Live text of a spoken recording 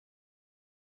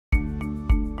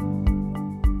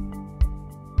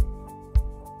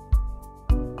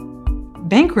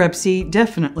Bankruptcy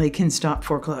definitely can stop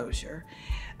foreclosure.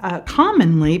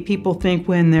 Commonly, people think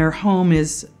when their home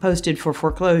is posted for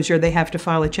foreclosure, they have to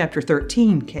file a Chapter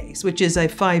 13 case, which is a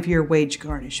 5-year wage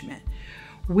garnishment.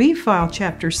 We file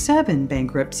Chapter 7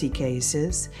 bankruptcy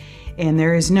cases, and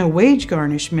there is no wage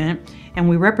garnishment, and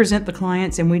we represent the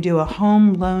clients and we do a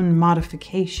home loan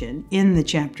modification in the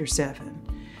Chapter 7.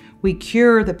 We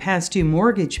cure the past due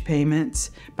mortgage payments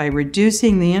by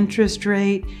reducing the interest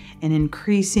rate and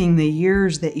increasing the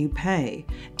years that you pay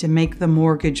to make the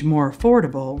mortgage more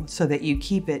affordable so that you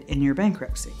keep it in your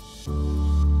bankruptcy.